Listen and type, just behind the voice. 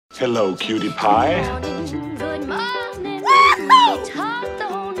Hello, cutie pie. Good morning. We talked the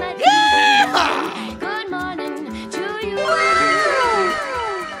whole night. Good morning to you.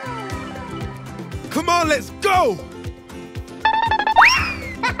 Come on, let's go!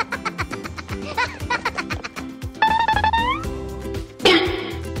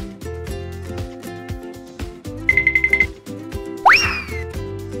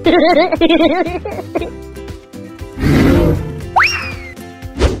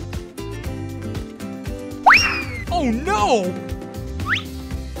 Oh no!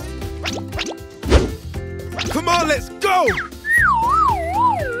 Come on, let's go!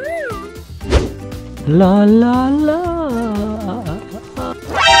 La la la.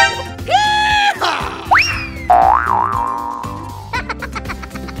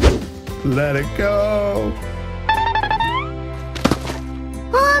 Let it go!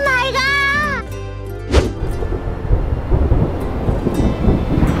 Oh my god!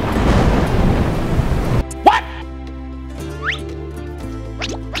 What?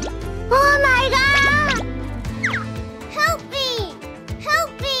 Oh my god! Help me!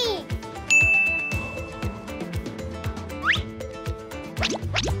 Help me!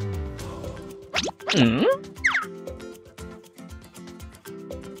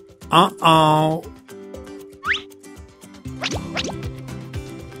 Uh-oh.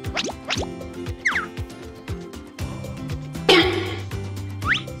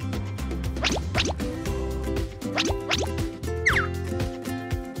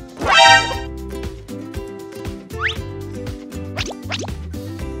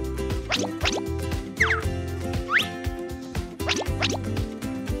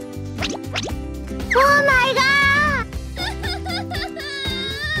 Oh my god!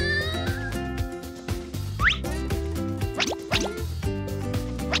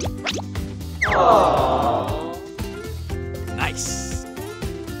 Nice.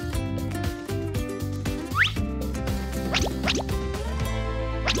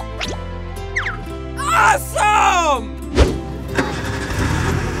 Awesome!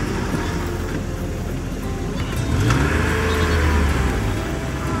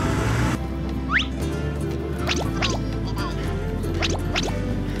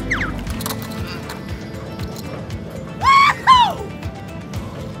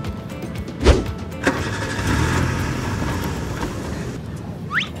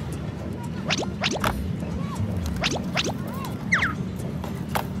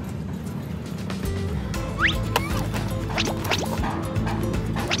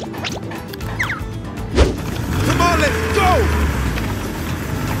 Come on, let's go!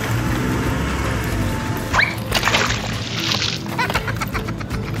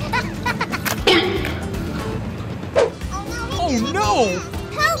 Oh no!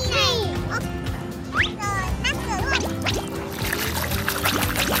 Help me!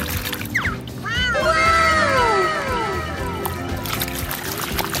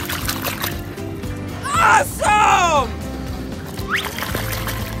 Awesome!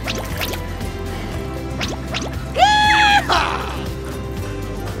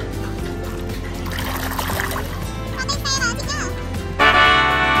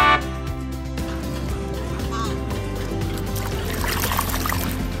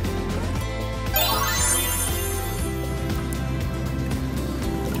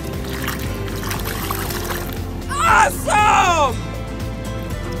 Awesome!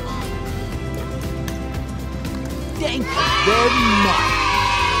 Thank you very much.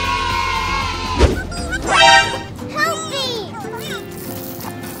 Help me!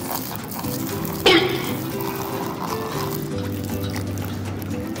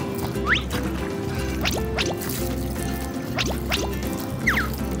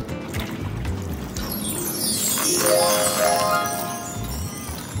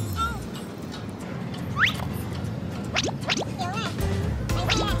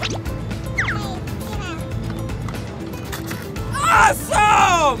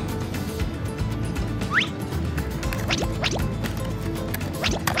 Awesome!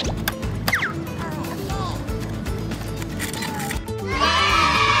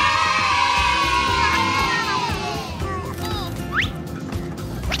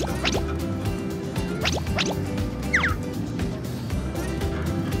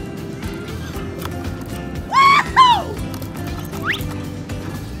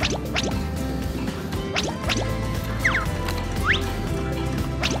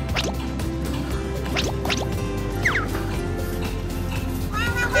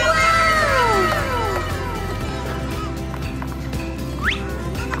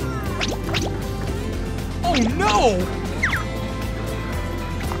 Oh no!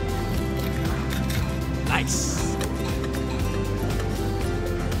 Nice.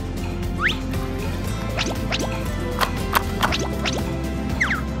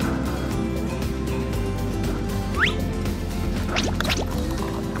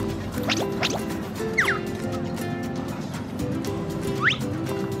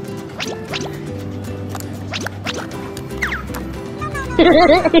 We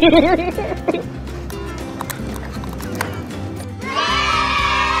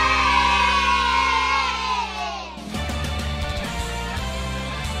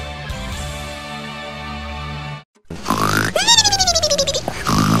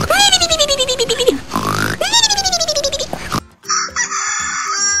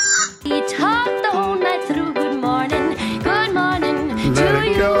talked the whole night through. Good morning to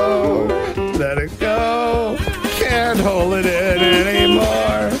you. Let it go. Can't hold it in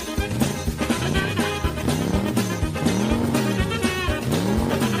anymore.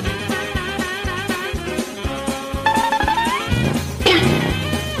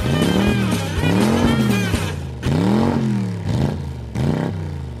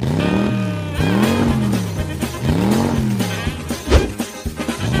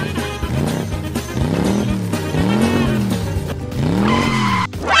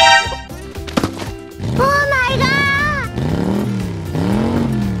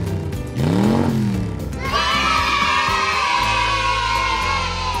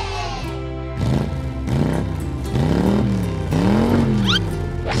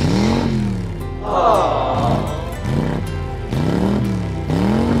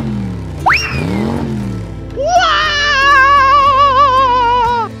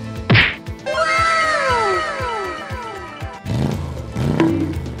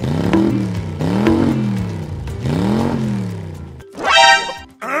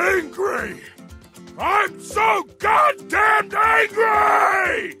 Angry! I'm so goddamn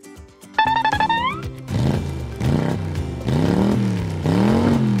angry!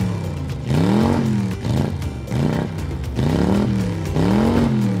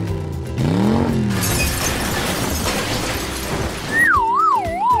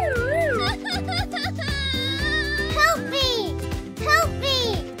 Help me! Help me!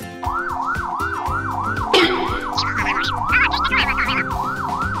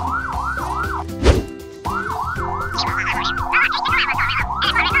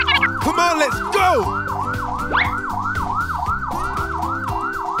 Come on, let's go!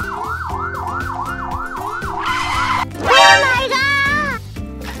 Oh my god!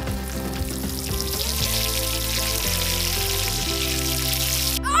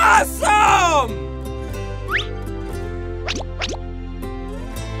 Awesome!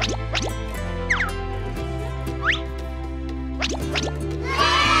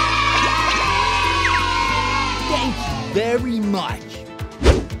 Thank you very much.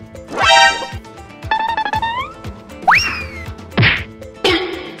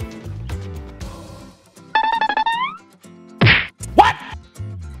 What?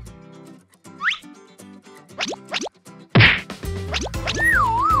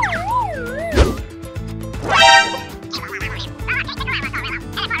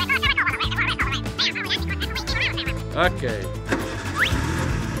 Okay.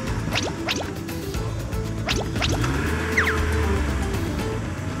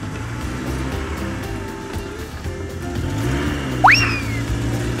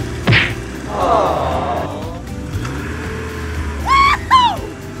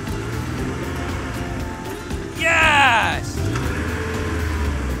 Yes!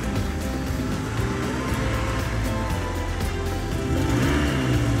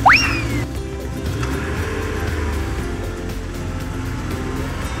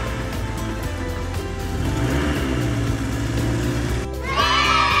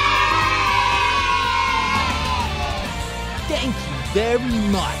 Thank you very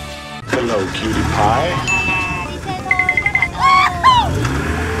much. Hello, cutie pie. Đi xe thôi các bạn ơi.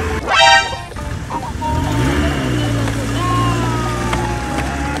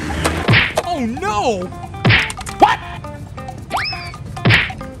 Oh no!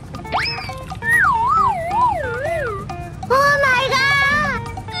 Oh my god!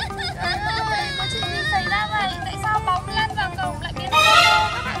 Trời ơi, có chuyện gì xảy ra vậy? Tại sao bóng lăn vào cổng lại biến thành ô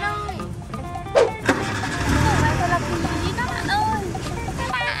các bạn ơi? Cổng này thật là kỳ bí các bạn ơi. Các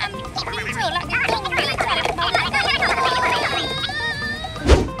bạn đi trở lại cái cổng để trả lại bóng lại các bạn ơi.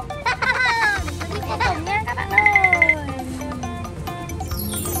 Đi qua cổng nha các bạn ơi.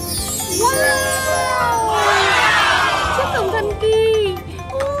 Wow! Chiếc cổng thần kỳ.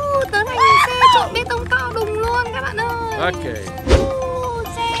 Tớ thành xe trộn bê tông to đùng luôn các bạn ơi. Okay.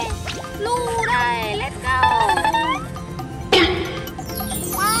 Xe lu đây, let's go.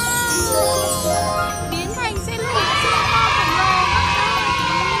 Wow. Biến thành xe lu siêu to khổng lồ các bạn ơi.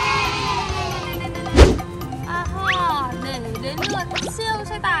 Aha, để đến lượt siêu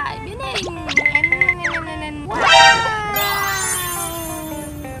xe tải biến hình. Wow.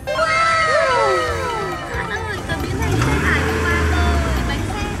 Wow. Các bạn ơi, tớ biến thành xe tải bằng ba rồi. Bánh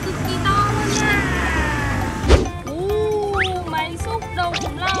xe cực kỳ to luôn nha. Máy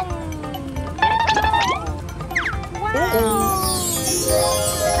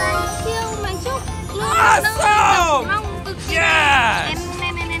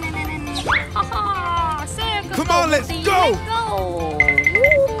let's tí. go. Let's go.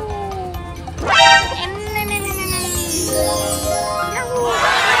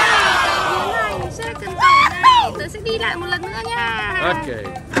 Xe cần cẩu này, tớ sẽ đi lại một lần nữa nha. Okay.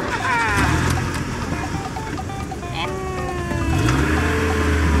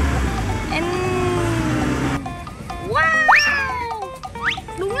 Wow,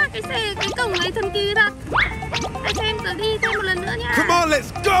 đúng là cái xe, cái cổng này thần kỳ thật. Hãy xem tớ đi thêm một lần nữa nha. Come on,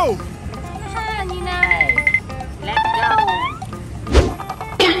 let's go. Nhìn này, let's go.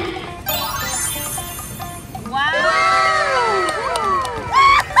 Wow,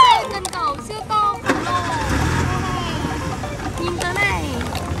 xe cần cẩu siêu to khổng lồ. Nhìn tớ này.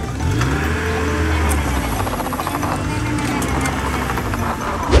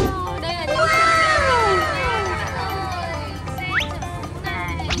 Đây là những chiếc xe chở thúng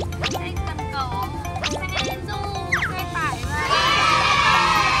này, xe cần cẩu, xe du, xe tải và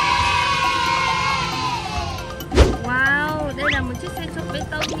wow, đây là một chiếc xe trộn bê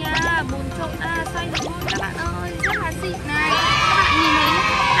tông nha, bồn trộn xoay được luôn các bạn ơi, rất là xịn này. Các bạn nhìn thấy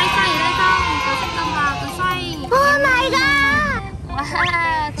tay xoay ở đây không? Tớ sẽ cầm vào tớ xoay. Oh my god.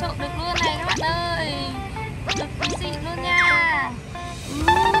 Wow, trộn được luôn này các bạn ơi, cực kỳ xịn luôn nha.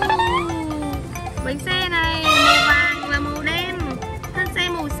 Bánh xe này màu vàng và màu đen, thân xe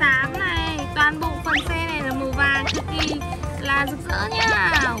màu xám này, toàn bộ phần xe này là màu vàng, cực kỳ là rực rỡ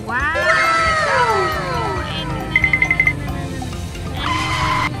nha. Wow, let's go.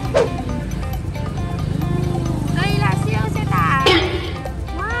 Đây là siêu xe tải.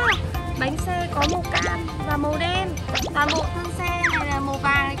 Wow, bánh xe có màu cam và màu đen, toàn bộ thân xe này là màu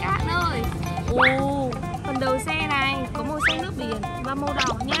vàng này các bạn ơi. Ồ, phần đầu xe này có màu xanh nước biển và màu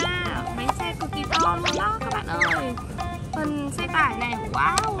đỏ nha. Bánh xe cực kỳ to luôn đó các bạn ơi. Phần xe tải này,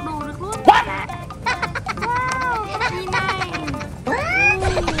 wow, đồ được luôn các bạn. Wow, các bạn nhìn này.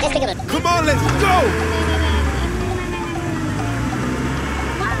 Come on, let's go.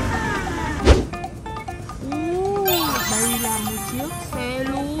 Đây là một chiếc xe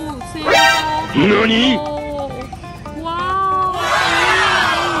lu siêu to. Nani? Wow,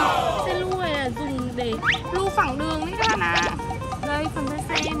 xe lu này là dùng để lu phẳng đường đấy các bạn ạ. Đây phần thân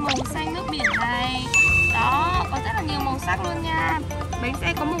xe màu xanh nước biển này, đó có rất là nhiều màu sắc luôn nha. Bánh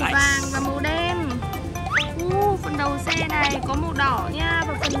xe có màu vàng và màu đen. Phần đầu xe này có màu đỏ nha,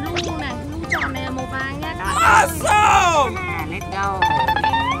 và phần lu này, lu tròn này là màu vàng nha các bạn ơi. Let's go.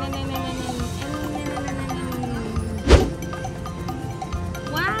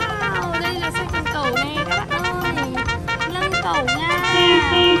 Wow, đây là xe cần cẩu này các bạn ơi, lưng cẩu nha.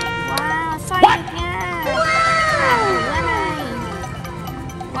 Wow, xoay được nha. Wow, này.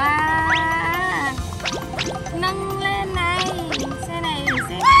 Wow, nâng lên này. Xe này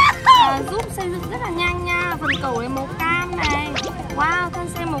sẽ giúp xây dựng rất là nhanh nha. Phần cẩu này màu cam này. Wow, thân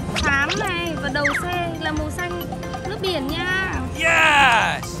xe màu xám này, và đầu xe là màu xanh nước biển nha.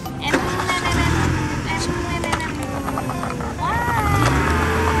 Yes.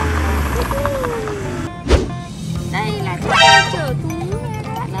 Đây là chiếc xe chở thú nha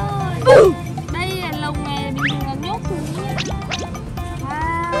các bạn ơi. Đây là lồng này bình thường là nhốt thú nha.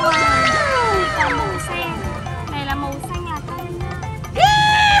 Wow, đây cả màu xe này là màu xanh ngà cây nha.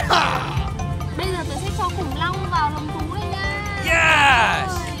 Bây giờ tôi sẽ cho khủng long vào lồng thú đây nha. Yes.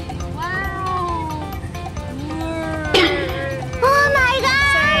 Wow. Oh my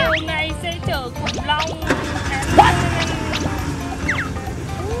god. Xe hôm nay sẽ chở khủng long.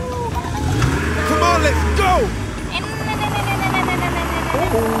 Come on, let's go.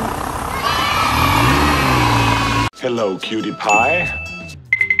 Hello, cutie pie.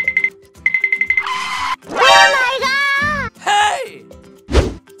 Oh my god. Hey.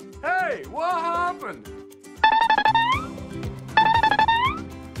 Hey, what happened?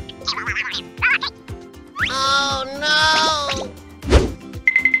 Oh no.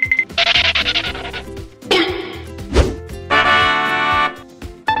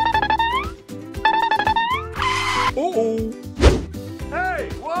 Uh-oh. Hey,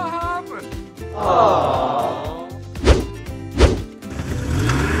 what happened?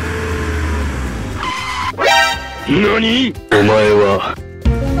 NANI? お前は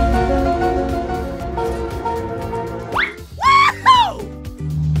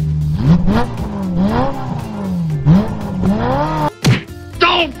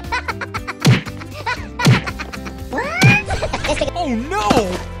Don't! Oh no!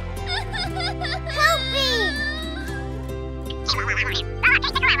 Help me.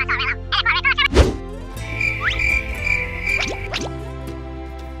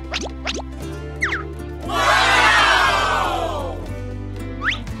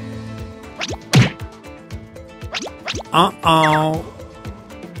 Uh-oh.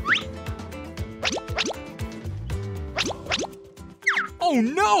 Oh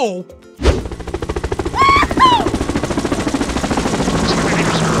no!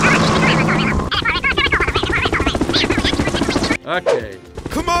 Okay.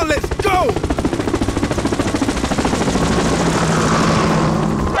 Come on, let's go!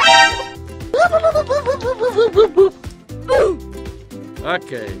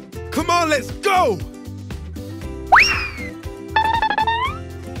 Okay. Come on, let's go!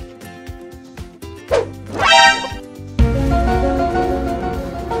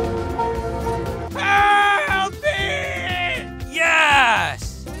 Help me!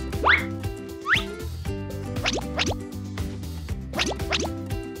 Yes!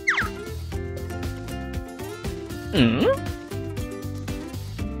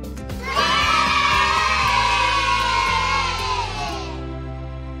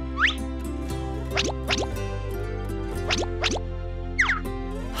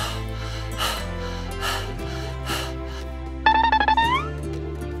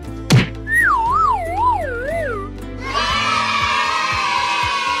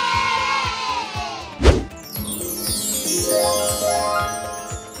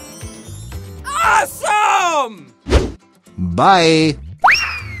 Awesome! Bye.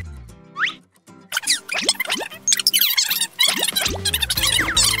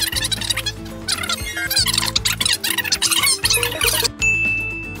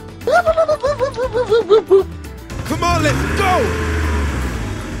 Come on, let's go!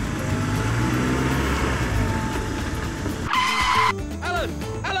 Alan!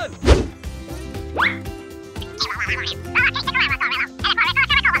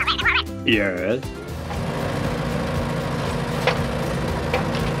 Yes.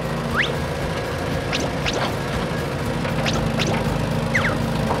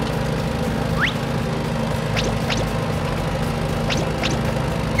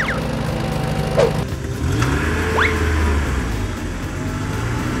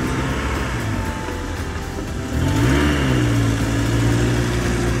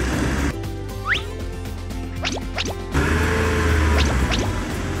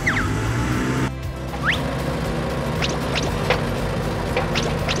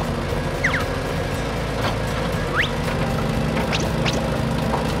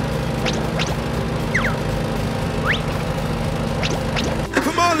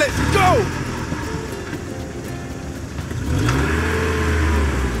 Come on, let's go!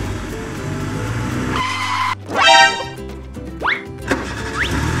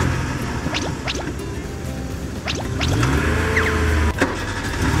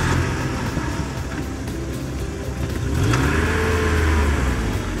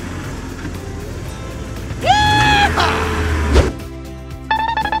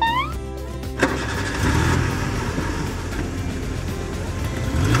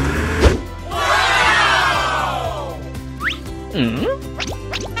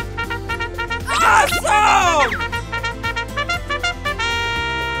 Awesome!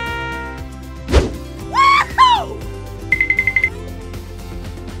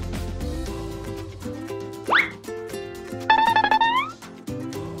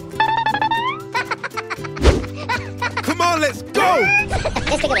 Come on, let's go!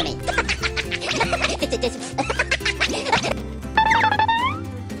 Let's take it with me.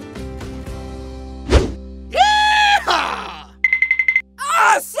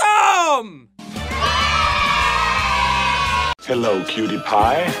 Awesome! Hello, cutie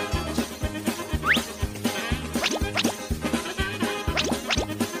pie.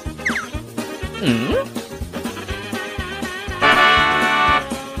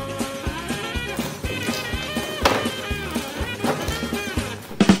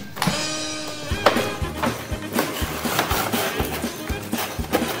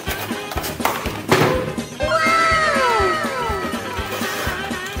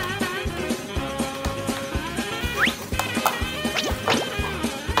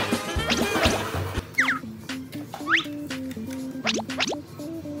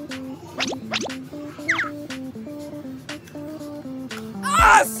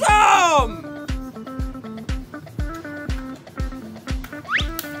 Awesome!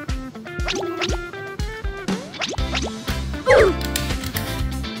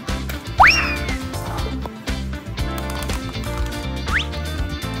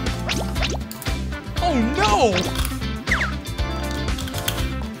 Oh no!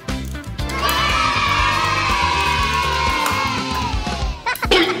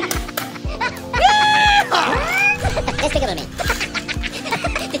 Let's take it with me.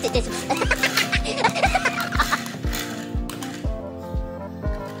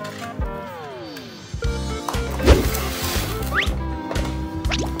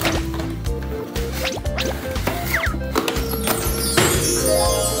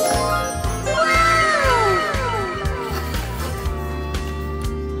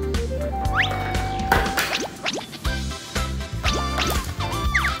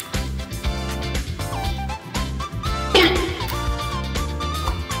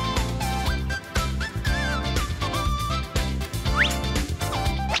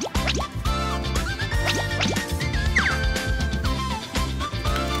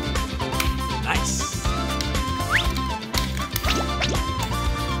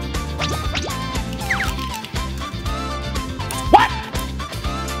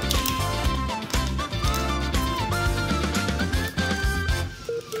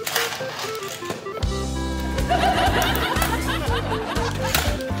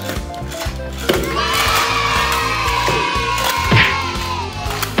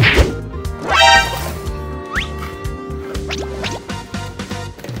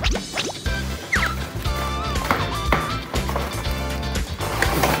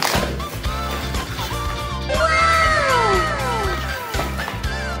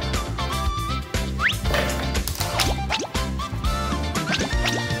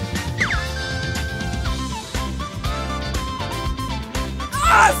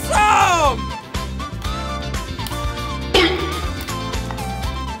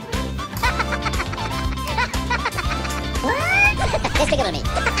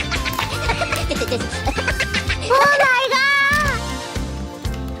 Oh my god!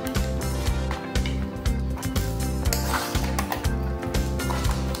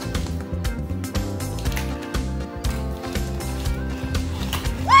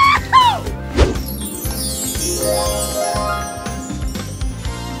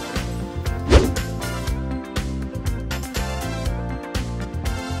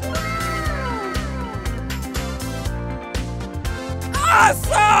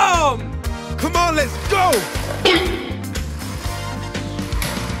 Awesome! Come on, let's go!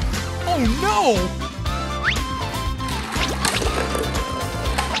 Oh no!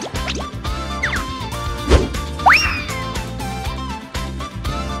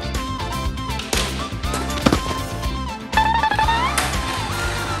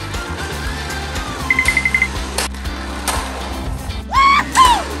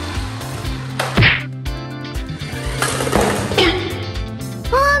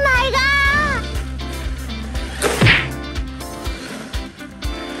 Oh my god!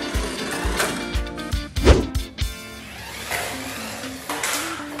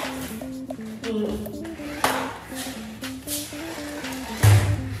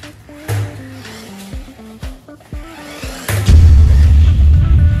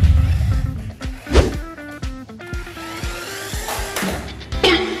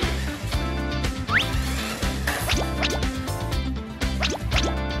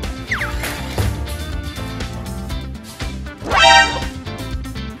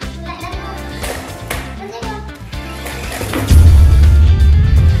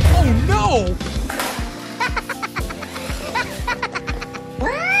 Oh no!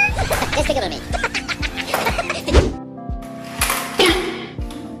 Let's take a moment.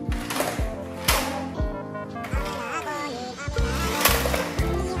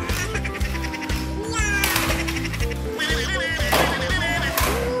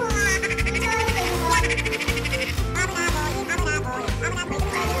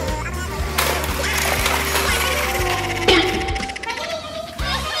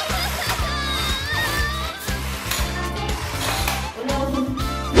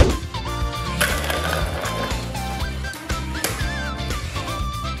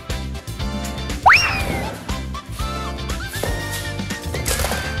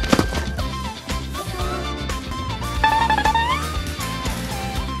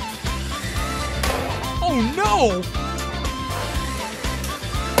 Oh no!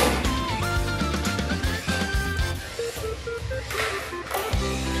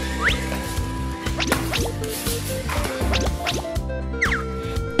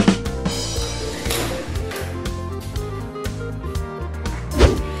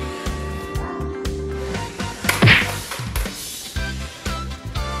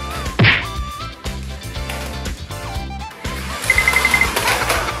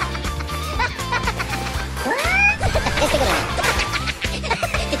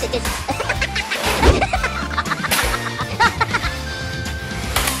 Let's take a moment.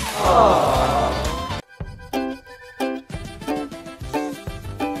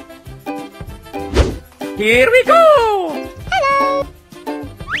 Here we go!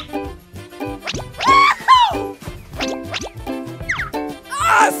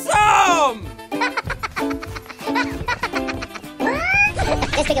 Awesome!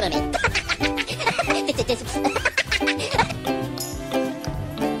 Let's take a moment.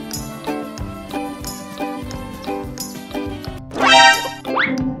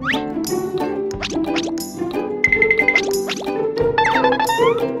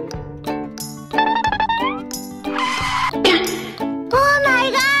 Oh my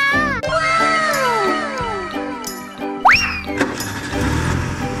god!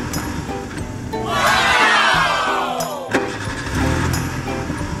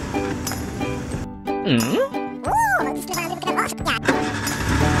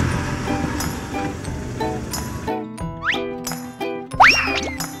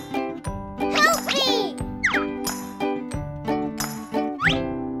 Help me!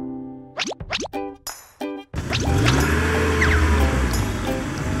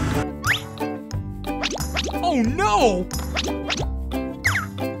 Oh no!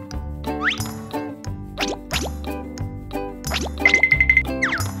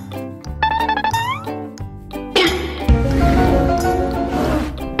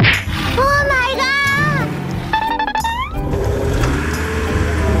 Oh my god!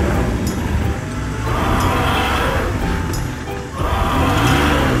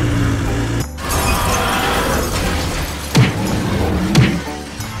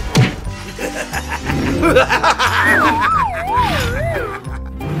 Ha ha ha!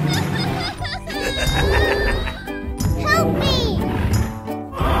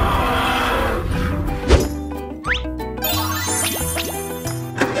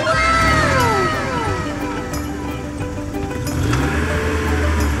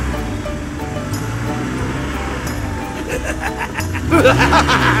 What?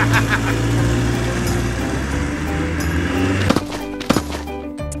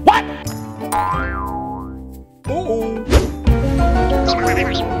 Uh-oh.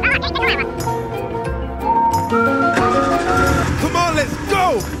 Come on, let's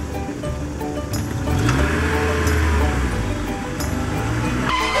go!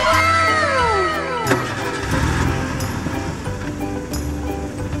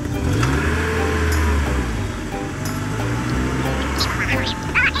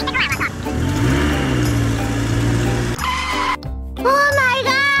 Oh my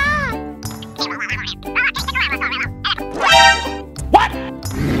god! What?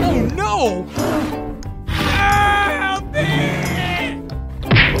 Oh no! Help me!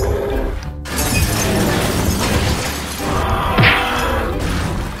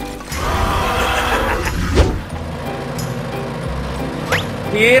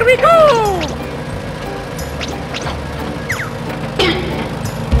 Here we go!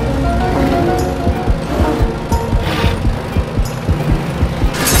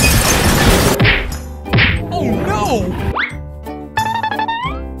 Oh no!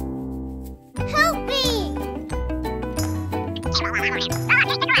 Help me!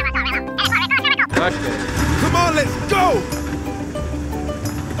 Okay. Come on, let's go!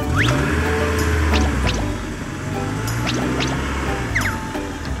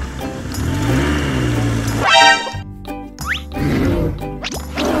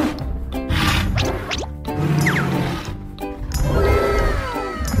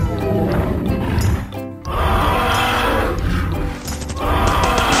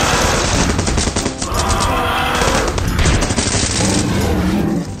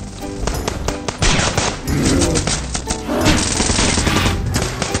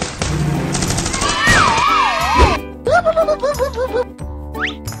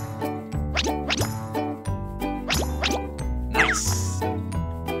 Nice!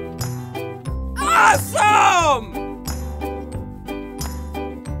 Awesome!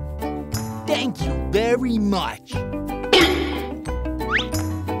 Thank you very much.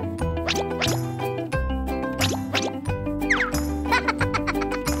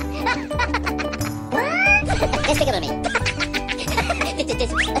 Let's take it on me.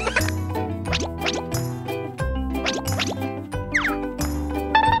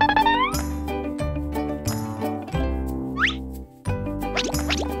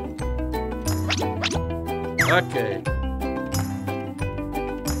 Okay.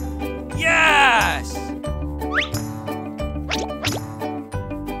 Yes!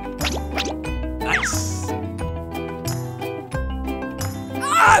 Nice!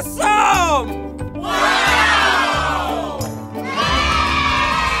 Awesome!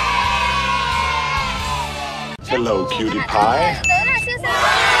 Hello, cutie pie. Tớ là siêu sao.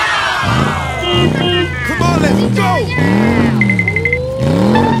 Come on, let's go!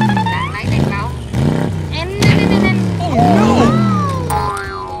 Bạn lại đánh máu. Em. Oh no!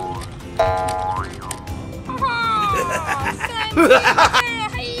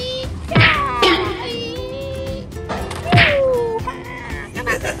 Hay chà. Các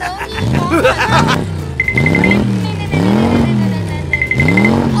bạn sẽ tớ như có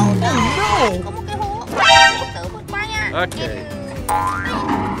Oh no! có một cái hố. Tớ vượt qua nha. Okay.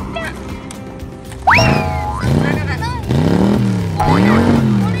 Các bạn ơi. Cố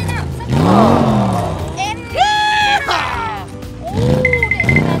lên nào. Sắp rồi. Em.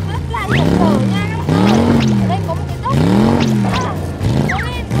 Để này rất là hiểm trở nha các bạn ơi. Ở đây có một cái dốc. Cố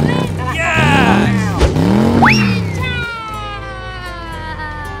lên các bạn. Yes!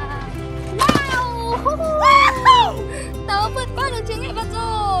 Wow! Tớ vượt qua được chướng ngại vật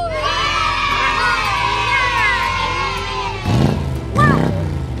rồi. Wow!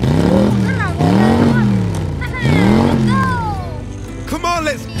 Rất là ngồi đây luôn. Let's go! Come on,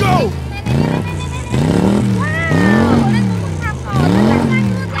 let's go! Wow! Ở đây có một thảm cỏ rất là xanh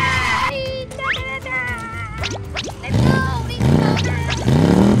luôn nha. Let's go! Đi nào.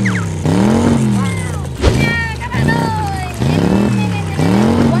 Wow! Nha các bạn ơi.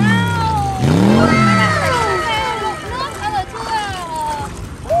 Wow! Các bạn thấy lục nước bao giờ chưa?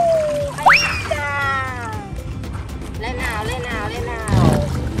 Ây da! Lên nào. Wow!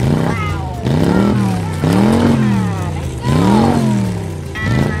 Let's go!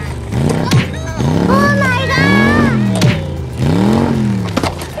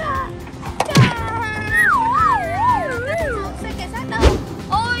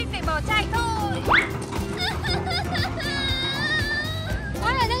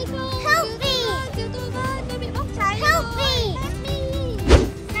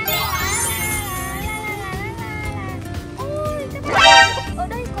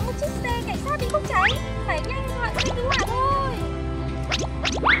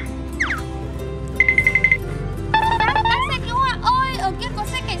 Bác xe cứu hỏa ơi, ở kia có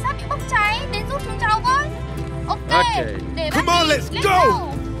xe cảnh sát bị bốc cháy, đến giúp chúng cháu với. Ok, để bác Come on, đi. let's go.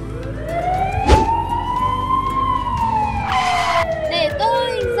 Để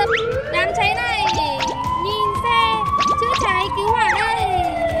tôi dập đám cháy này. Nhìn xe chữa cháy cứu hỏa đây.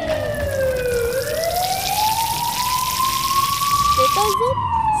 Để tôi giúp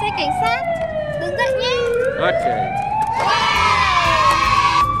xe cảnh sát. Đứng dậy nhé. Ok.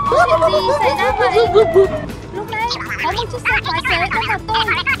 Có chuyện gì xảy ra vậy? Lúc nãy có một chiếc xe quái xế đã vào tôi,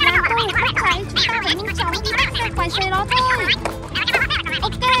 làm tôi bốc cháy. Chúng ta phải nhanh chóng đi bắt xe quái xế đó thôi.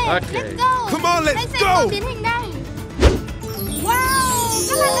 Ok, let's go. Come on, let's Đây xe go. tôi biến hình đây. Wow,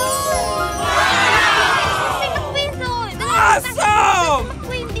 các bạn ơi. Xe McQueen rồi. Bây giờ chúng ta Awesome. sẽ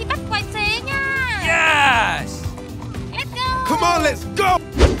McQueen đi bắt quái xế nha. Yes. Let's go. Come on, let's go.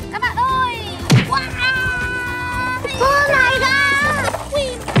 Các bạn ơi. Wow. Oh my god.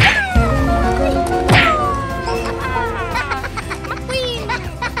 McQueen. McQueen.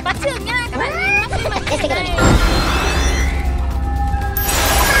 Bắt trưởng nha các bạn. McQueen bắt trưởng này.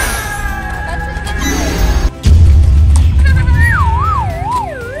 Bắt trưởng các bạn.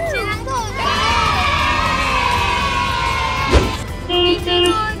 Chiến thắng rồi các bạn ơi. Đi chơi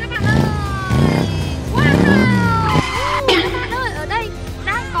rồi các bạn ơi. Wow. Các bạn ơi, ở đây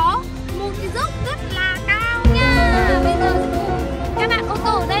đang có một cái dốc rất là cao nha. Bây giờ các bạn ô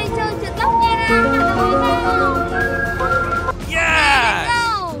tô ở đây chơi trượt dốc nha. Các bạn ơi nào. Yes.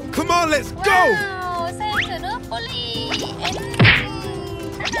 Go. Come on, let's go. Wow, xe chở nước poly.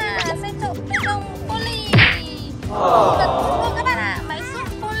 Xe trộn bê tông poly. Giật luôn các bạn ạ, máy xúc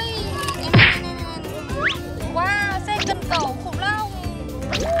poly. Wow, xe cần cẩu khủng long.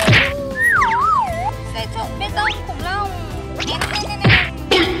 Xe trộn bê tông khủng long.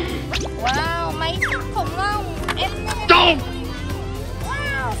 Wow, máy xúc khủng long.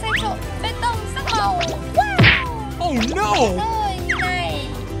 Wow, xe trộn bê tông sắc màu. Wow. Oh no! Ơi, như này.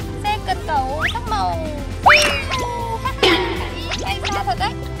 Xe cần cẩu sắc màu. Ý bay xa thật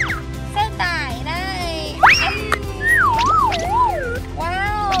đấy. Xe tải đây.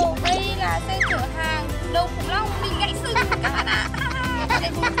 Wow, đây là xe chở hàng đầu khủng long bị gãy sừng các bạn ạ.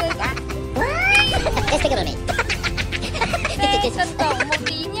 Đây buồn cười quá. Excavator. Xe cần cẩu một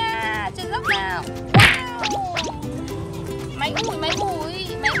tí nha. Trên dốc nào. Wow. Máy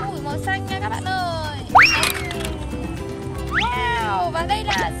ủi màu xanh nha các bạn ơi. Wow, và đây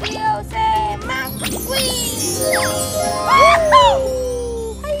là siêu xe McQueen. Wow.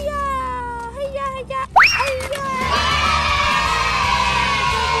 Hay da.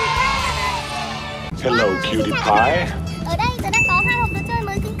 Hello, cutie pie. Ở đây tớ đang có 2 hộp đồ chơi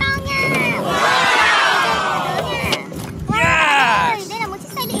mới cứng con nha. Yes. Đây là một chiếc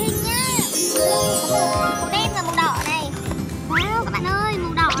xe địa hình nha. Màu đen và màu đỏ này. Wow các bạn ơi,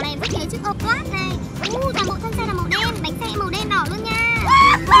 màu đỏ này với phía chiếc ốp lát này. Toàn bộ thân xe là màu đen, bánh xe màu đen đỏ luôn nha.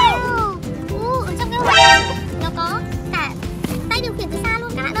 Wow. Ở trong cái hộp này nó có cả tay điều khiển từ xa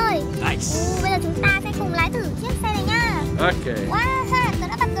luôn các bạn ơi. Nice. Bây giờ chúng ta sẽ cùng lái thử chiếc xe này nha. Ok. Wow, tớ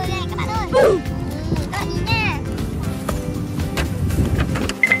đã bật rồi này các bạn ơi. Các bạn nhìn nha.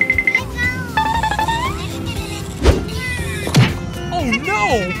 Let's go. Oh no!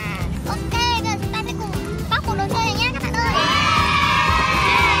 Ok, bây giờ chúng ta sẽ cùng bóc bộ đồ chơi này nha các bạn ơi.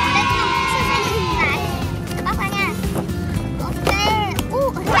 Đây là một siêu xe địa hình này. Tôi bóc ra nha. Ok.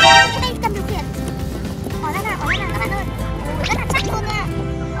 Cái đây cầm điều khiển. Bỏ ra nào các bạn ơi. Rất là chắc luôn nha.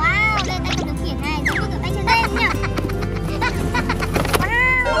 Wow, đây tay cầm điều khiển này. Chúng tôi rửa tay trên đây nhỉ. Wow.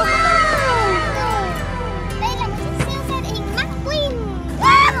 Đây là một chiếc siêu xe địa hình McQueen.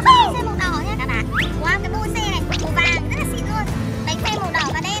 Wow, một chiếc xe màu đỏ nha các bạn. Wow, cái mô xe này màu vàng rất là xịn luôn. Bánh xe màu đỏ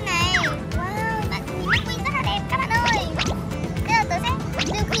và đen này. Wow, bạn nhìn McQueen rất là đẹp các bạn ơi. Bây giờ tớ sẽ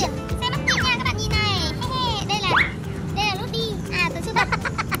điều khiển xe McQueen nha các bạn nhìn này. Đây là nút đi. Tớ chưa bật.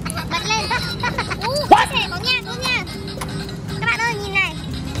 Bật lên. Chiếc xe này có nhạc luôn nha. Các bạn ơi nhìn này.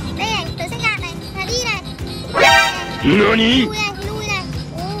 Đây này, tớ sẽ nhạc này, là đi này. Nani? Lui này.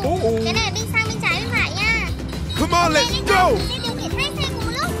 Cái này là bên sang bên trái bên phải nha. Come on, let's go. Sẽ điều khiển 2 xe cùng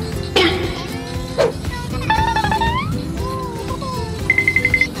một lúc.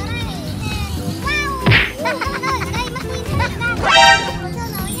 Wow. Các bạn ơi, ở đây McQueen sẽ đặt ra bộ đồ chơi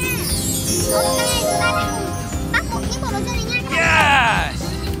mới nha. Ok, chúng ta sẽ cùng bắt một những bộ đồ chơi này nha các bạn. Yes.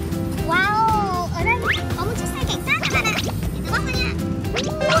 Wow, ở đây có một chiếc xe cảnh sát các bạn ạ. Để tôi bóc ra nha.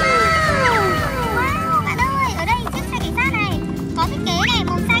 Wow, bạn ơi, ở đây chiếc xe cảnh sát này có thiết kế này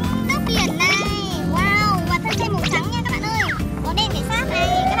màu xanh nước biển này. Wow, và thân xe màu trắng nha các bạn ơi.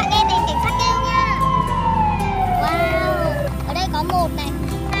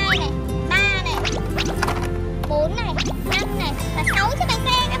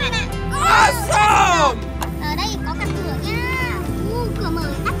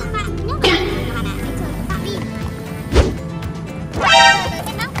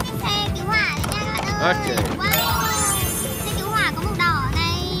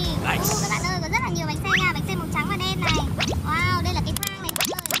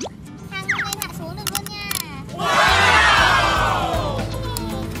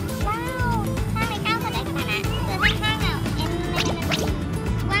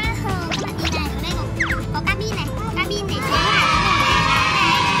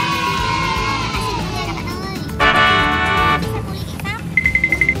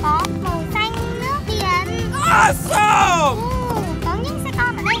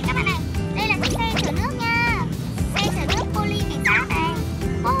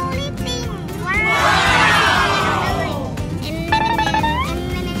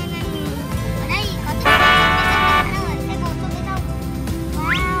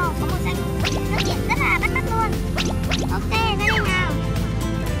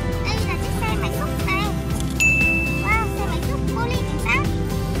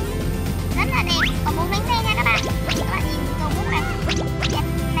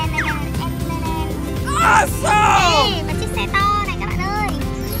 Awesome! Và chiếc xe to này các bạn ơi.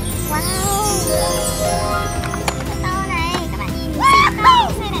 Wow. Xe to này, các bạn nhìn xịn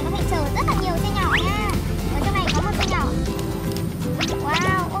không? Xe này có thể chở rất là nhiều xe nhỏ nha. Ở trong này có một xe nhỏ.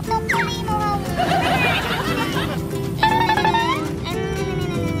 Wow, ô tô poly màu hồng.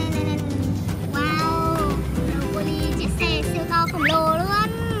 Wow, poly chiếc xe siêu to khổng lồ luôn.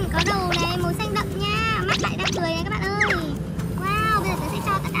 Có đầu này màu xanh đậm nha, mắt lại đang cười này các bạn ơi. Wow, bây giờ tôi sẽ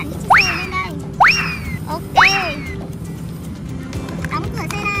cho tất cả những chiếc xe lên đây. Ok. Đóng cửa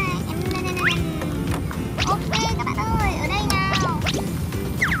xe này. Ok các bạn ơi, ở đây nào.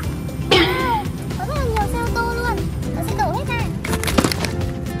 Wow, có rất là nhiều xe ô tô luôn. Tôi sẽ đổ hết ra.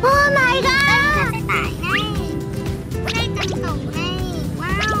 Oh my god. Đây là xe tải này, xe cầm cổng này.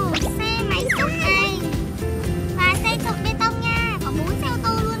 Wow, xe máy xúc này. Và xe trộn bê tông nha. Có 4 xe ô tô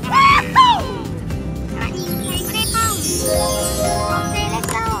luôn các bạn. Các bạn nhìn thấy có đẹp không? Ok, let's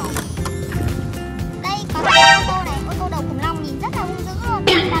go. Đây có một ô tô này, ô tô đầu khủng long nhìn rất là hung dữ luôn.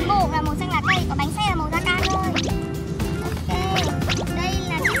 Toàn bộ là màu xanh lá cây, có bánh xe là màu da cam thôi. Ok, đây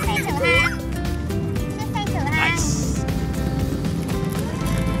là chiếc xe chở hàng. Chiếc xe chở hàng.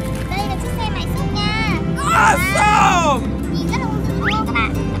 Đây là chiếc xe máy xúc nha. Awesome! Nhìn rất là hung dữ đúng không các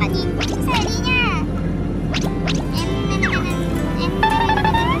bạn? Các bạn nhìn chiếc xe đi nha.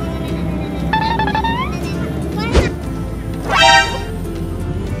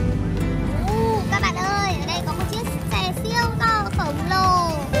 Các bạn ơi, ở đây có một chiếc xe siêu to khổng lồ.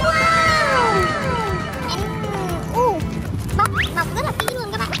 Wow. Bọc rất là kỹ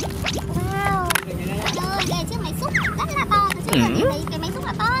luôn các bạn. Wow. Các bạn ơi, đây là chiếc máy xúc rất là to. Tôi chưa từng nhìn thấy cái máy xúc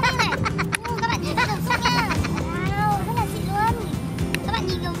là to đây này. Các bạn nhìn cái đầu xúc nha. Wow, rất là xịn luôn. Các bạn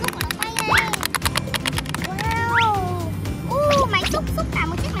nhìn đầu xúc của nó quay này. Wow. Máy xúc cả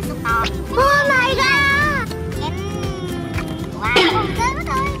một chiếc máy xúc to. Oh my god. Wow, rơi mất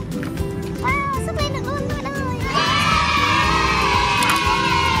rồi. Wow, xúc lên được luôn các bạn ơi.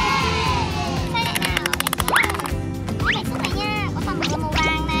 Xoay lại nào. Cái máy xúc này nha, có phần màu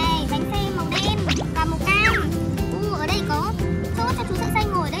vàng này, bánh xe màu đen và màu cam. Ở đây có chỗ cho chú thợ xây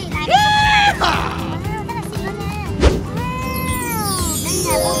ngồi đây là. Wow, rất là xịn luôn nha. Wow, đây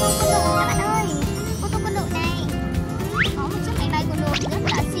là ô tô quân đội các bạn ơi. Ô tô quân đội này. Có một chiếc máy bay quân đội rất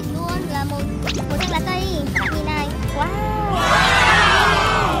là xịn luôn, là màu xanh lá cây. Các bạn nhìn này. Wow.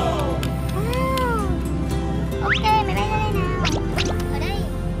 Ok, máy bay ra đây nào. Ở đây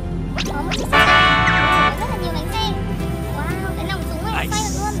có một chiếc xe có rất là nhiều bánh xe. Wow, cái nòng súng này xoay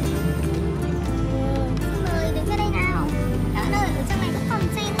được luôn. Xin mời đứng ra đây nào. Các bạn ơi, ở trong này vẫn còn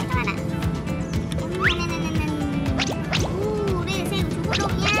xe nữa các bạn ạ. Đây là xe của chú bộ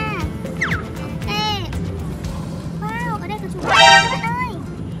đội nha. Ok. Wow, ở đây có chú bộ đội các bạn ơi.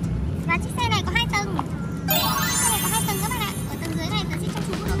 Và chiếc xe này có 2 tầng. Chiếc xe này có 2 tầng các bạn ạ. Ở tầng dưới này tôi sẽ cho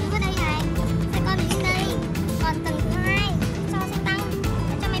chú bộ đội đứng ở đây này. Xe con đứng lên đây. Còn tầng thứ 2 cho xe tăng,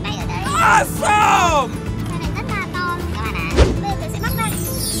 cho máy bay ở đây. Awesome! Xe này rất là to luôn các bạn ạ. Bây giờ tôi sẽ bắt ra.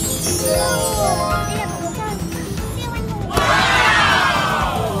 Đây là một đồ chơi siêu anh hùng.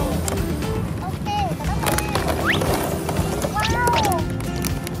 Ok, tôi bắt ra. Wow,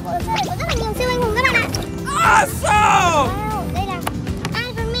 bộ đồ chơi này có rất là nhiều siêu anh hùng các bạn ạ. Awesome! Wow, đây là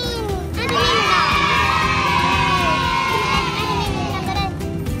Iron Man đỏ. Iron Man nằm ra đây.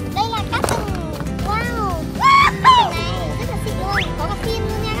 Đây là Captain. Wow, Captain này rất là xịn luôn, có cả phim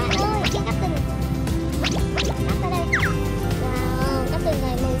luôn nha các bạn ơi. Chiếc Captain. Lắp ra đây. Wow, Captain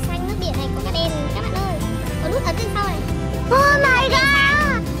này màu xanh nước biển này có cả đèn các bạn ơi. Có nút ấn trên sau này. Oh my god.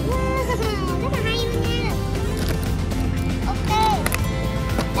 Wow, rất là hay luôn nha. Ok.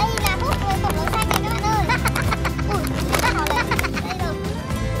 Đây là hút người khổng lồ xanh này các bạn ơi. Ui, rất là lên. Đây rồi.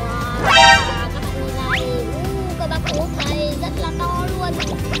 Wow, các bạn nhìn này. Cái bác hút này rất là to luôn.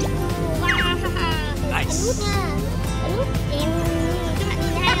 Wow, ấn nút nha. Ấn nút. Các bạn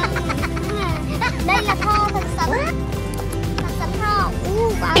nhìn thấy hay không? Đây là Thor thần sấm. Thần sấm Thor.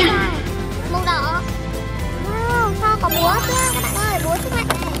 Quá vàng. Màu đỏ. Wow, Thor có búa chưa các bạn ơi? Búa sức mạnh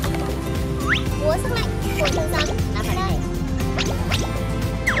này. Búa sức mạnh của thần sấm. Nắp vào đây.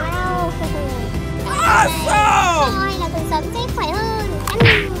 Wow. Awesome! Thôi là thần sấm sẽ khỏe hơn. Ăn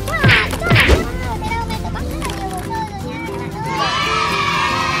quá à, cho là thế đâu mẹ tôi bắt rất là nhiều đồ chơi rồi nha các bạn ơi.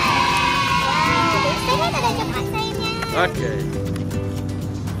 Wow, tôi xếp hết ở đây cho các bạn xem nha. Okay.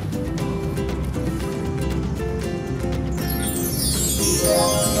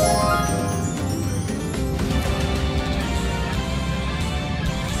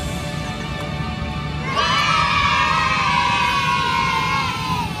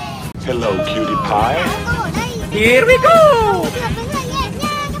 Hello, cutie pie. Here we go!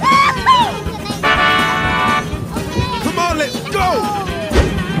 Come on, let's go!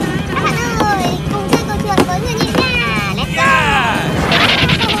 Các bạn ơi, cùng chơi cầu trượt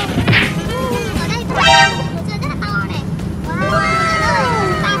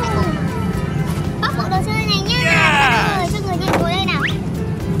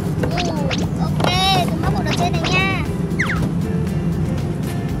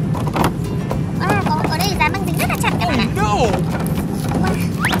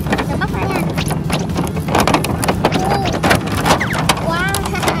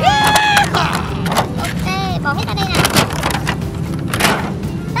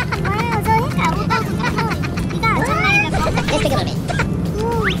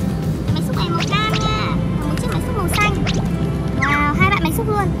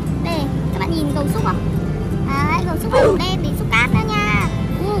luôn. Đây, các bạn nhìn cầu xúc không? Đấy, cầu xúc màu đen để xúc cát nữa nha.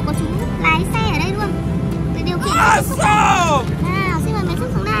 Có chú lái xe ở đây luôn. Để điều khiển xúc này. Nào, xin mời mấy xúc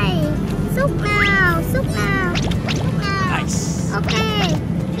xuống đây. Xúc nào, xúc nào, xúc nào. Ok,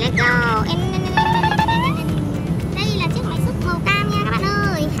 let's go. Đây là chiếc máy xúc màu cam nha các bạn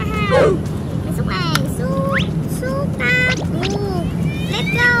ơi. Máy xúc này, xúc cát. Let's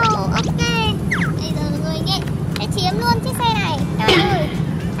go. Ok. Bây giờ người nhẹ sẽ chiếm luôn chiếc xe này các bạn ơi.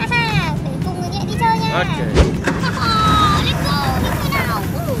 Để cùng người nhẹ đi chơi nha. Let's go. Đi xe nào.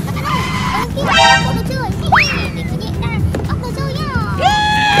 Các bạn ơi. Kia có đồ chơi. Để người nhẹ ra bóc đồ chơi nhá.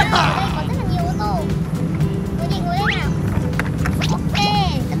 Đây có rất là nhiều ô tô. Người nhẹ ngồi đây nào. Ok,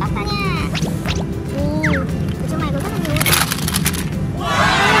 tôi bóc ra nha. Ở trong này có rất là nhiều ô tô.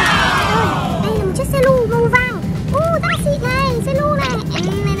 Đây là một chiếc xe lu màu vàng. Rất là xịn này, xe lu này.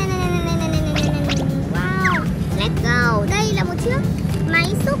 Wow, let's go. Đây là một chiếc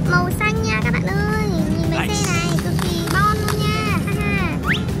máy xúc màu xanh nha các bạn ơi. Nhìn mấy xe này cực kỳ bon luôn nha.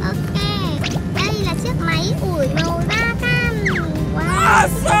 Ok, đây là chiếc máy ủi màu da cam.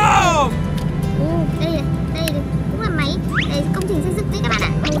 Wow. Đây cũng là máy. Đây công trình xây dựng đấy các bạn ạ.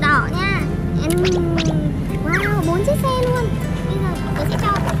 Màu đỏ nha. Wow, 4 chiếc xe luôn. Bây giờ tôi sẽ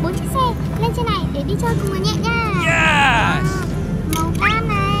cho 4 chiếc xe lên trên này để đi chơi cùng người nhẹ nha. Màu cam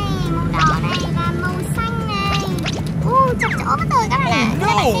này, màu đỏ này và màu xanh này. Chặt chỗ mất rồi các bạn ạ. Các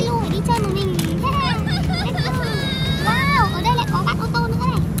bạn sẽ luôn phải đi chơi một mình. Wow, ở đây lại có bạn ô tô nữa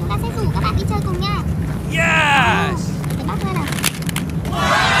này. Chúng ta sẽ rủ các bạn đi chơi cùng nha. Để bắt lên nào.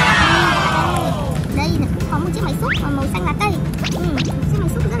 Đây là cũng có một chiếc máy xúc màu xanh lá cây. Chiếc máy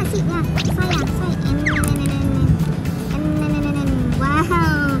xúc rất là xịn nha. Xoay à, xoay. Wow,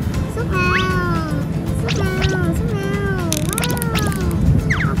 xúc nào. Wow.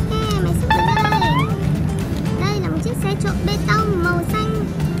 Ok, máy xúc đến đây. Đây là một chiếc xe trộn bê tông màu xanh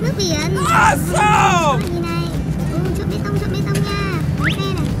nước biển. Nhìn này. Trộn bê tông nha. Máy xe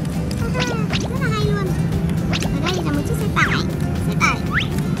này. Rất là hay luôn. Ở đây là một chiếc xe tải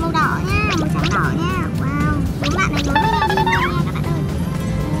màu đỏ nha, màu trắng đỏ nha. Wow, 4 bạn này nối với nhau đi luôn nha các bạn ơi.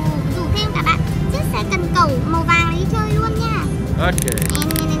 Rủ thêm cả bạn chiếc xe cần cầu màu vàng này đi chơi luôn nha.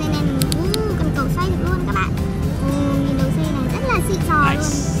 Cần cầu xoay được luôn các bạn. Nhìn đầu xe này rất là xịn sò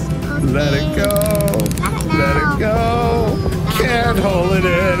luôn. Let it go. Let it go. Can't hold it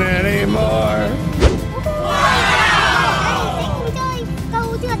in anymore. Đây sẽ cùng chơi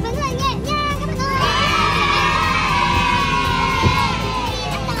cầu trượt với người nhẹ nha các bạn ơi.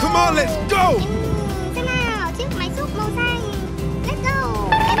 Come on, let's go. Xem nào, chiếc máy xúc màu xanh. Let's go.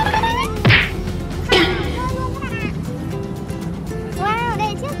 Luôn các bạn ạ. Wow, đây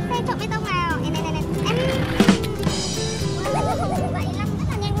là chiếc xe trộn bê tông nào. Vậy lăn rất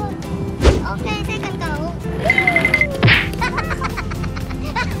là nhanh luôn. Ok, xe cần cầu.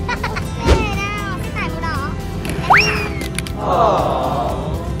 Ok nào, xe tải màu đỏ.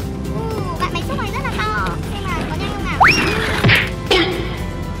 Bạn máy xúc này rất là to. Xem nào, có nhanh không nào.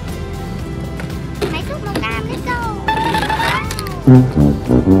 Máy xúc màu cam, let's go.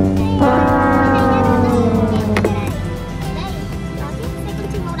 Đây, có chiếc xe công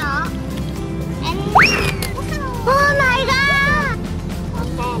trình màu đỏ. Oh my god.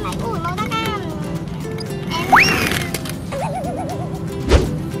 Ok, máy ủi màu da cam.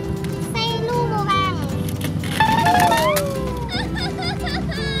 Xe lu màu vàng.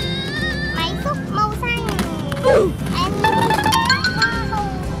 Máy xúc màu xanh.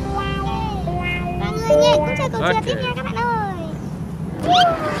 Và người nhẹ cũng chơi cầu trượt tiếp nha các bạn ơi.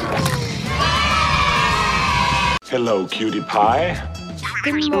 Hello, cutie pie.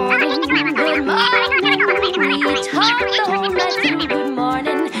 Good morning, good morning. We talk the whole night through. Good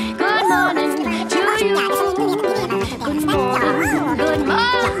morning to you. Good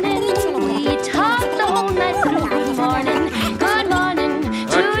morning. We talk the whole night through. Good morning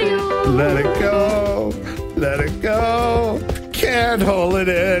to you. Let it go. Let it go. Can't hold it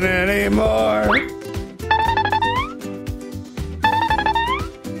in anymore.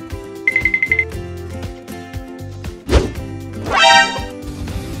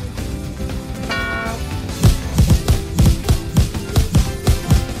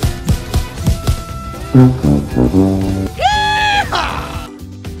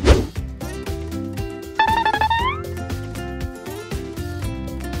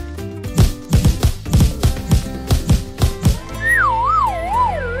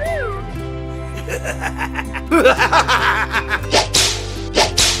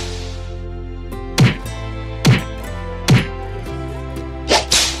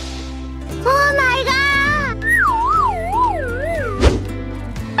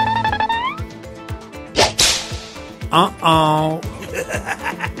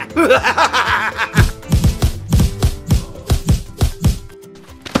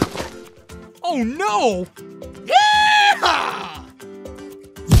 Oh no!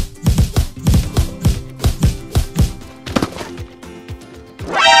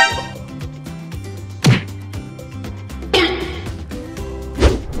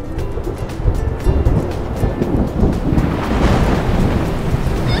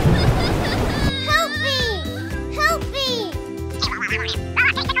 Help me! Help me!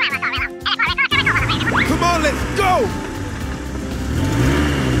 Come on, let's go!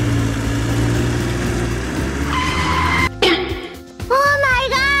 Oh my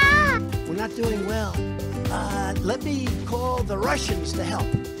god! We're not doing well. Let me call the Russians to help.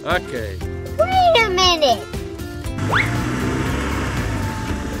 Okay. Wait a minute!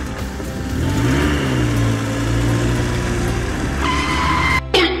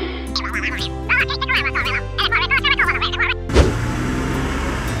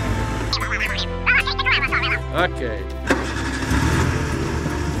 Okay.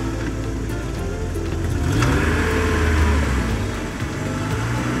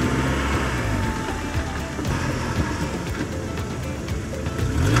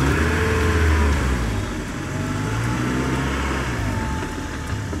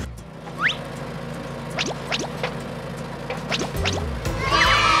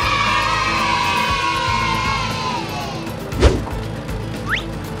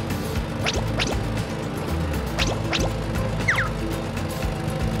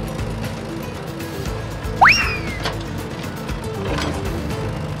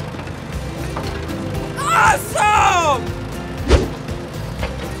 Awesome!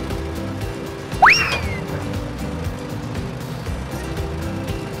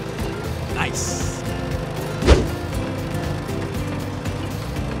 Nice.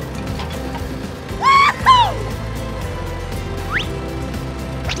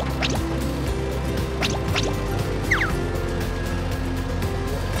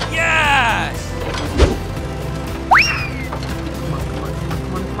 Yes!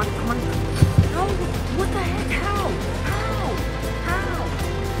 No, what the heck? How?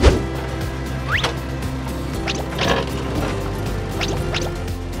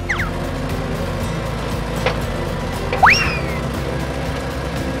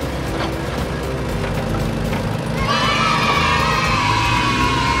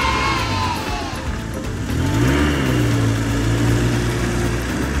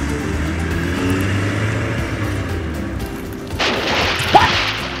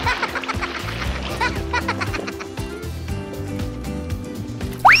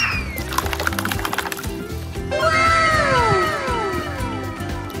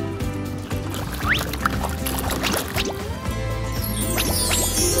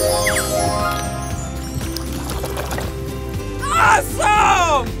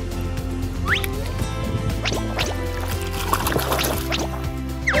 Awesome!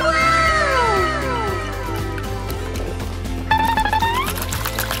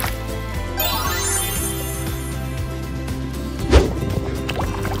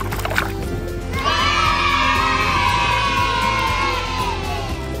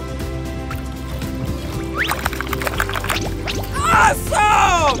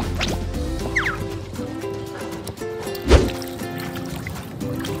 Awesome!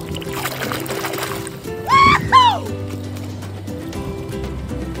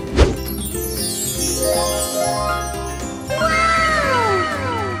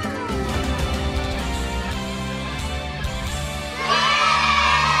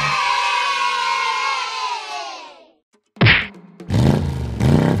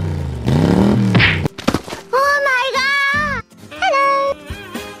 Oh my god! Hello!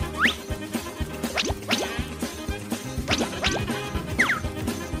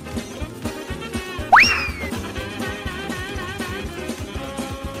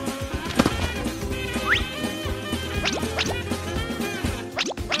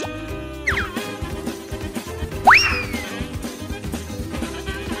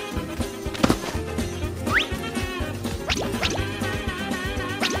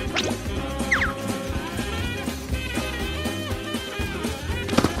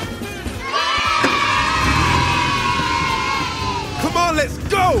 Come on, let's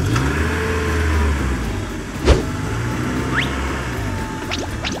go!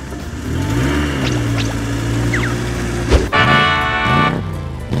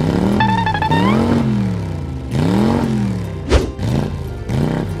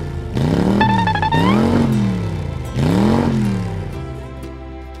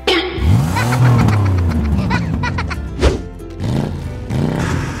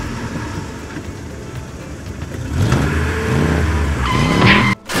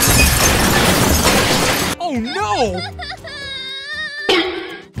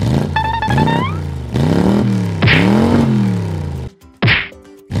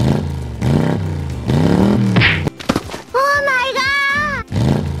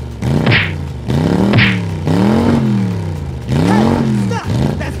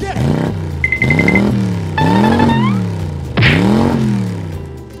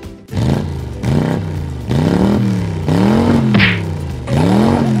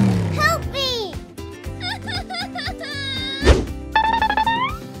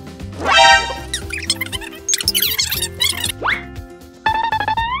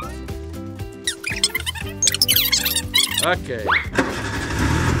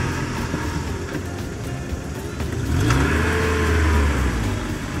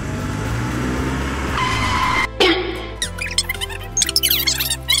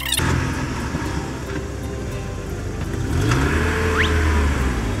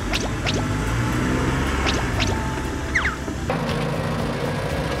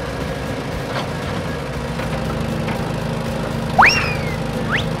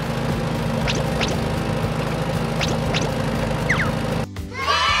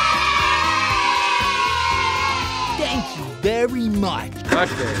 very much.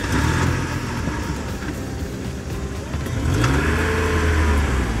 Okay.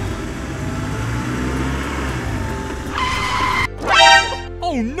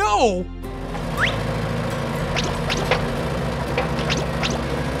 Oh no!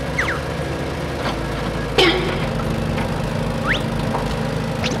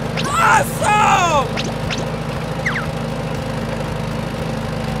 Awesome!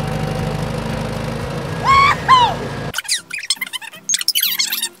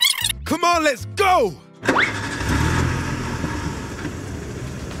 Come on, let's go!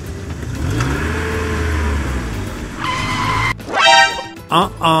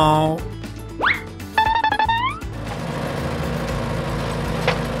 Uh-oh.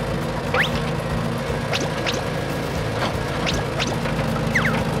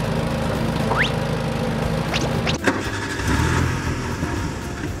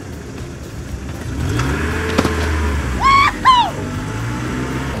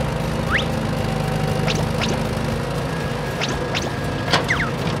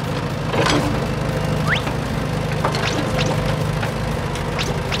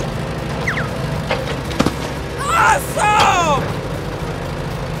 Awesome!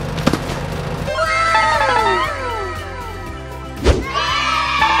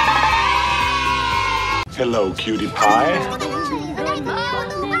 Hello, cutie pie. Ở đây có ô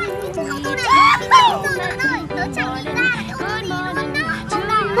tô quá, nhìn ô tô này, bây giờ bạn ơi, tớ chẳng nghĩ ra là cái ô tô gì luôn đó.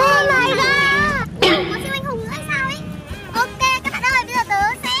 Oh my god! Có siêu anh hùng nữa hay sao ấy? Ok các bạn ơi, bây giờ tớ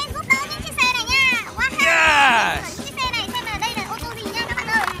sẽ giúp đỡ những chiếc xe này nha. Wow! Yes! Chiếc xe này xem là đây là ô tô gì nha các bạn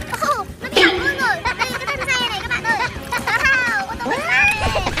ơi. Oh, nó bị hỏng luôn rồi. Đây cái thân xe này các bạn ơi. Wow, ô tô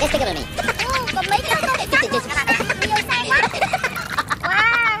cảnh sát này. Có mấy cái ô tô cảnh sát luôn các bạn ơi. Nhiều xe quá.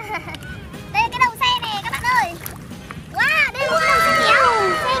 Wow! Đây là cái đầu xe này các bạn ơi. Wow, đây là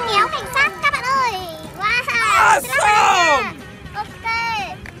xe kéo cảnh sát các bạn ơi. Wow, Awesome! ok,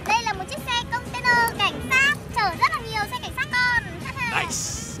 đây là một chiếc xe container cảnh sát chở rất là nhiều xe cảnh sát con. Nice!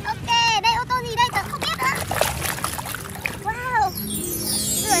 Ok, đây ô tô gì đây tớ không biết nữa. Wow,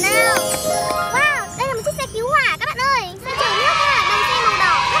 sửa nào. Wow, đây là một chiếc xe cứu hỏa các bạn ơi. Xe chở nước nha, đầu xe màu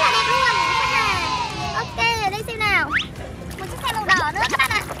đỏ rất là đẹp luôn. Ok, ở đây xem nào. Một chiếc xe màu đỏ nữa các bạn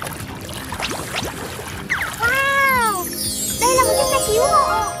ạ. Wow, đây là một chiếc xe cứu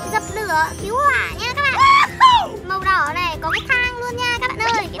hộ, dập lửa, cứu hỏa nha các bạn. Màu đỏ này, có cái thang luôn nha các bạn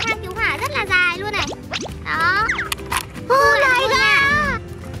ơi. Cái thang cứu hỏa rất là dài luôn này. Đó. Oh my god.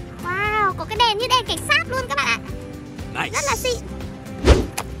 Wow, có cái đèn như đèn cảnh sát luôn các bạn ạ. Nice! Rất là xịn.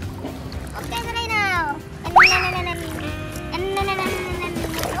 Ok, ra đây nào.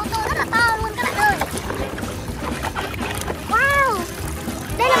 Ô tô rất là to luôn các bạn ơi. Wow,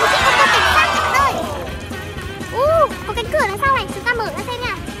 đây là một chiếc ô tô cảnh sát các bạn ơi. Có cánh cửa đằng sau này, chúng ta mở ra xem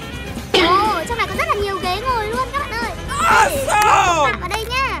nha. Trong này có rất là nhiều ghế ngồi luôn các bạn ơi. Awesome! Ở đây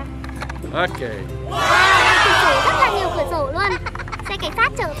nha. Ok. Wow, đây cửa sổ rất là nhiều cửa sổ luôn. Xe cảnh sát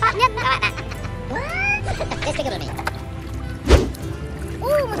chở phạm nhân các bạn ạ. Một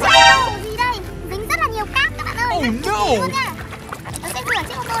chiếc ô tô gì đây? Dính rất là nhiều cát các bạn ơi. Oh no! Luôn nha. Nó sẽ rửa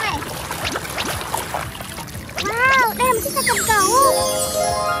chiếc ô tô này. Wow, đây là một chiếc xe cầm cầu.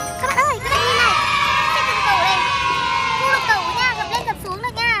 Các bạn ơi, các bạn nhìn này. Xe cầm cầu đây. Khu vực cầu nha, gập lên gập xuống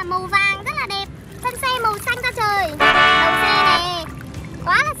được nha. Màu vàng rất là đẹp. Thân xe màu xanh ra trời. Đầu xe này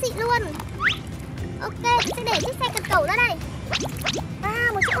quá là xịn luôn. Ok, tôi sẽ để chiếc xe cần cầu ra đây.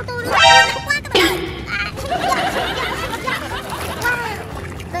 Wow, một chiếc ô tô nữa. Quá các bạn ơi. Wow,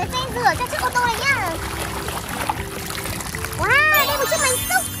 tôi sẽ rửa cho chiếc ô tô này nhá. Wow, đây một chiếc máy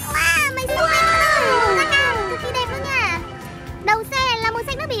xúc. Wow, máy xúc này các bạn ơi. Màu da cam, cực kỳ đẹp luôn nha. Đầu xe là màu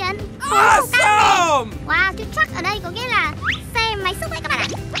xanh nước biển. Awesome! Wow, cái truck ở đây có nghĩa là xe máy xúc đấy các bạn ạ.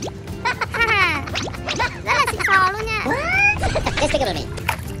 Rất là xịn sò luôn nha.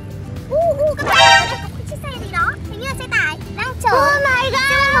 Các bạn ơi, ở đây có một chiếc xe gì đó, hình như là xe tải đang chở. Oh my god!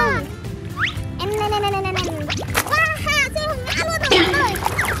 Wow, xe hùng ngã luôn rồi các bạn ơi.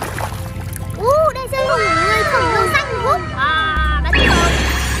 Đây xe hùng người khổng lồ xanh hút. Bắt đầu.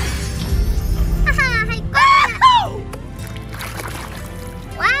 Hay quá.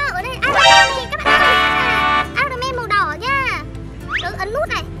 Wow, ở đây Iron Man này các bạn ơi. Iron Man màu đỏ nha. Tớ ấn nút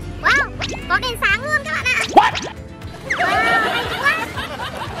này. Wow, có đèn sáng luôn các bạn ạ. Wow, hay quá.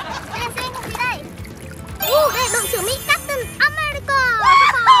 Đây là xe hùng gì đây? Đây là đội trưởng Mỹ Captain America.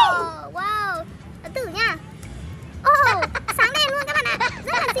 Wow, ấn thử nha. Sáng đèn luôn các bạn ạ.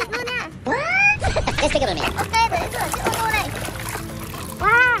 Rất là xịn luôn nha. Ok, tớ sẽ rửa chiếc ô tô này.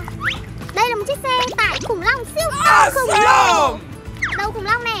 Wow, đây là một chiếc xe tải khủng long siêu to khủng lồ. Awesome! Đầu khủng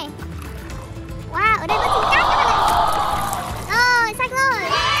long này. Wow, ở đây vẫn dính cát các bạn ạ. Rồi, sạch rồi.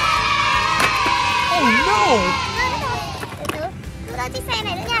 Oh no! Từ từ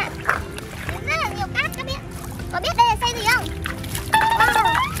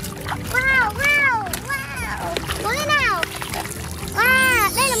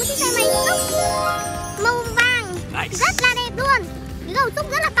một chiếc xe máy xúc màu vàng. Nice. Rất là đẹp luôn. Cái gầu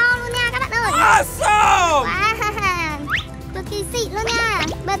xúc rất là to luôn nha các bạn ơi. Awesome. Wow, cực kỳ xịn luôn nha.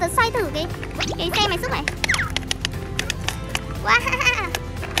 Bây giờ xoay thử cái xe máy xúc này. Wow,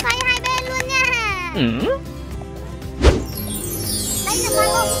 xoay hai bên luôn nha. Đây là toàn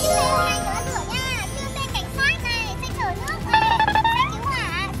bộ chiếc xe hôm nay tớ đã rửa nha. Như xe cảnh sát này, xe chở nước này, xe cứu hỏa,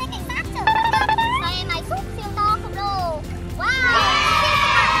 xe cảnh sát chở nước, xe máy xúc siêu to khổng lồ. Wow,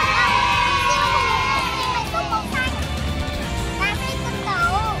 siêu máy xúc màu xanh và xe cân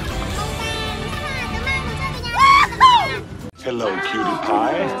đấu màu vàng. Tớ mang đồ chơi về nhà. Hello, cutie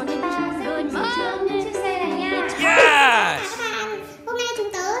pie. Chiếc xe này nha. Yes. Các bạn, hôm nay chúng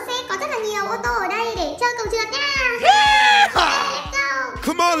tớ sẽ có rất là nhiều ô tô ở đây để chơi cầu trượt nha. Let's go.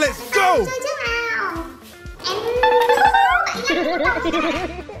 Come on, let's go. Chơi trước nào.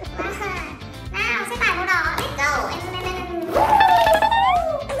 Nào, xe tải màu đỏ, let's go.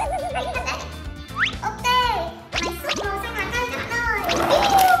 Ok, máy xúc màu xanh lá cây các bạn ơi.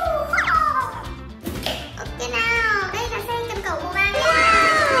 Ok nào, đây là xe cầm cẩu màu vàng nha.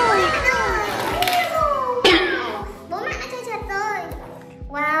 Bố mẹ đã chơi trượt rồi.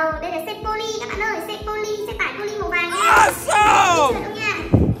 Wow, đây là xe poly các bạn ơi, xe poly, xe tải poly màu vàng nha. Awesome. Trượt không nha.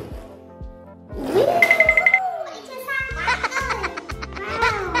 Vẫn chưa sang quá các bạn ơi.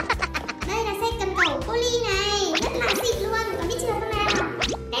 Wow, đây là xe cầm cẩu poly này, rất là xịn luôn. Còn biết trượt không nào?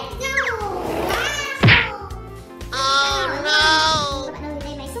 Let's go. Wow. Oh no. Các bạn ơi,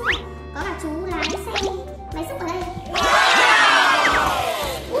 đây máy xúc này, có bà chú lái xe máy xúc ở đây.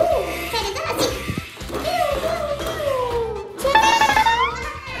 Xe này rất là xịn.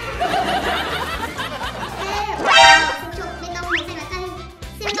 Wow, trộn bê tông màu xanh lá cây,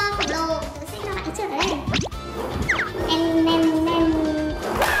 siêu to khổng lồ. Tớ sẽ cho bạn đi trượt ở đây.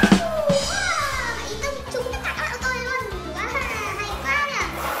 Wow, ý tông trúng tất cả các bạn ô tô này luôn. Wow, hay quá nhỉ.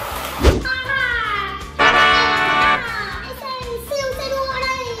 Cái xe siêu xe đua ở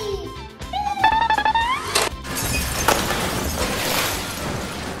đây.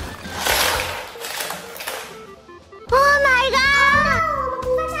 Oh my god! Một cú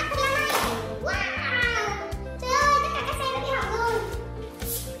va chạm thật là may. Wow! Trời ơi, tất cả các xe đã bị hỏng rồi.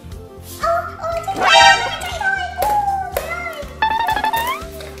 Chiếc xe nó lại chạy thôi. Trời ơi.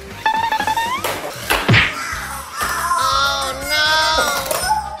 Oh no!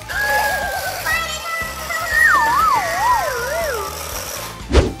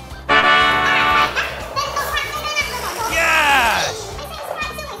 Yes.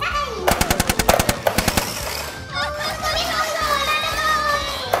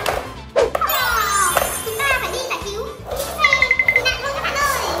 Chúng ta phải đi giải cứu chiếc xe bị nạn luôn các bạn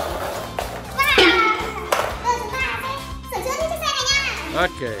ơi. Wow. Bây giờ chúng ta sẽ sửa chữa chiếc xe này nha.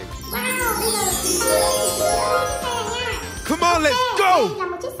 Okay. Wow, bây giờ chúng ta sẽ sửa chữa chiếc xe này nha. Come on, let's Ok, go. đây là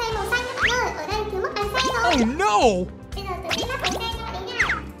một chiếc xe màu xanh các bạn ơi. Ở đây thiếu mất bánh xe rồi. Oh no. Bây giờ tớ sẽ lắp bánh xe cho bạn đấy nha.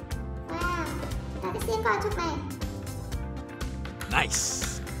 Wow, ta sẽ xuyên qua chút này. Nice.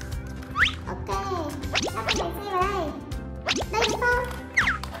 Ok, lắp cái bánh xe vào đây. Đây đúng không?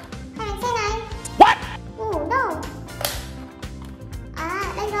 Hai bánh xe này. What? Đâu? À,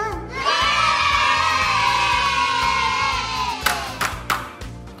 đây rồi.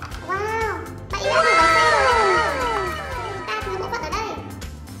 Wow, bạn đã thử bánh xe rồi. Chúng ta thiếu bộ phận ở đây.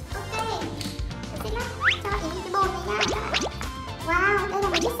 Ok, tôi sẽ lắp cho ý cái bồn này nha các bạn. Wow, đây là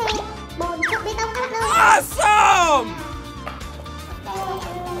một chiếc xe bồn trộn bê tông các bạn ơi. Awesome.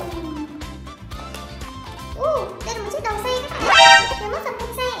 Đây là một chiếc đầu xe các bạn. Thiếu mất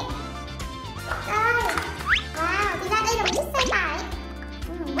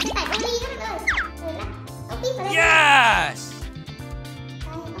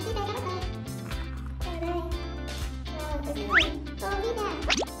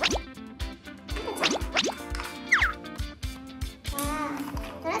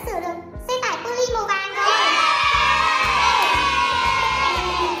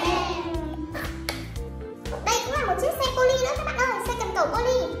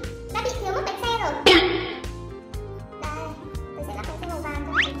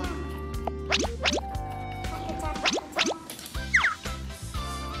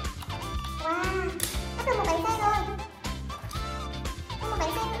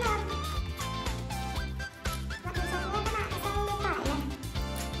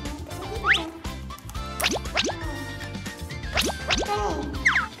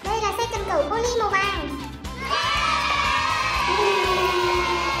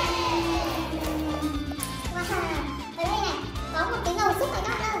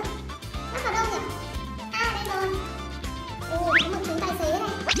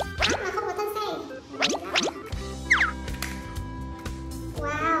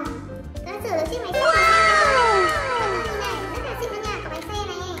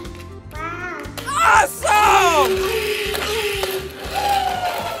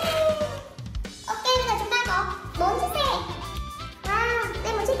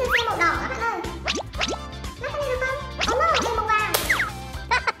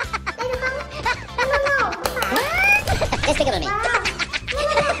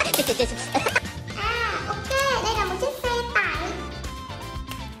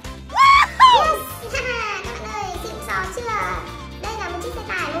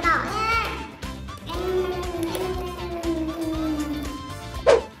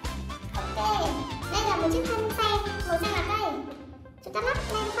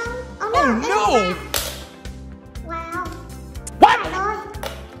Oh no! Wow. What? Rồi.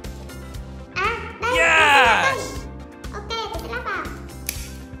 À, đây. Yes! Ok, tôi sẽ lắp vào.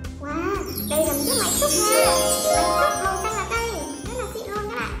 Wow, đây là một chiếc máy xúc nha. Máy xúc màu xanh lá cây, rất là xịn luôn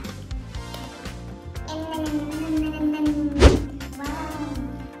các bạn. Wow,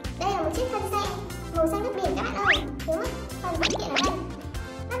 đây là một chiếc thân xe màu xanh nước biển các bạn ơi. Thiếu mất phần phụ kiện ở đây.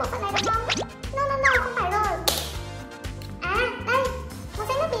 Nó bộ phận này đúng không? No, không phải rồi. À, đây, màu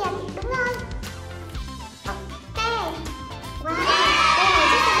xanh nước biển, đúng rồi. Ok. Wow, đây là một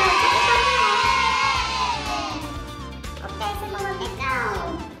chiếc xe đầu chạy không này. Ok, xe màu tiếp theo.